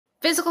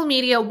physical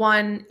media,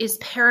 one, is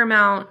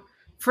paramount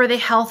for the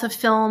health of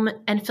film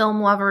and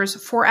film lovers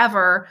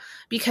forever,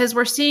 because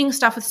we're seeing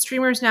stuff with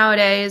streamers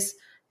nowadays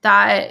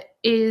that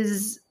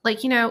is like,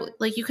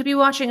 like you could be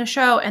watching a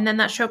show and then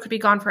that show could be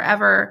gone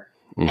forever.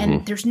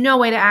 And there's no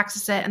way to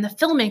access it. And the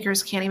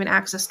filmmakers can't even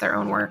access their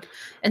own work.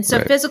 And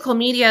so physical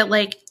media,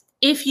 like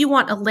if you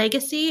want a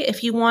legacy,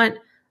 if you want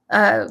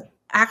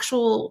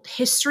actual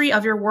history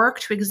of your work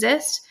to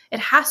exist, it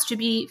has to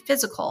be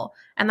physical.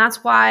 And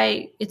that's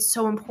why it's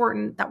so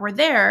important that we're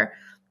there.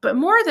 But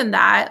more than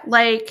that,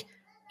 like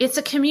it's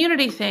a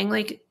community thing.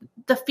 Like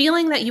the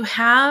feeling that you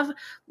have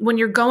when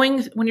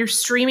you're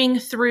streaming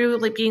through,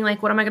 like being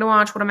like, what am I going to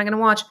watch? What am I going to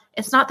watch?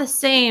 It's not the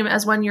same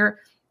as when you're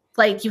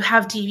like, you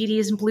have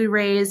DVDs and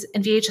Blu-rays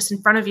and VHS in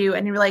front of you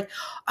and you're like,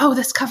 oh,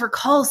 this cover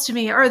calls to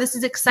me, or this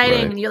is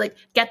exciting. And you like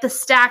get the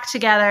stack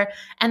together.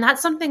 And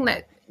that's something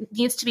that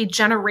needs to be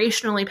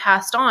generationally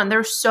passed on.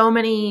 There's so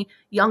many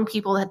young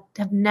people that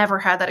have never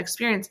had that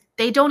experience.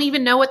 They don't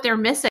even know what they're missing.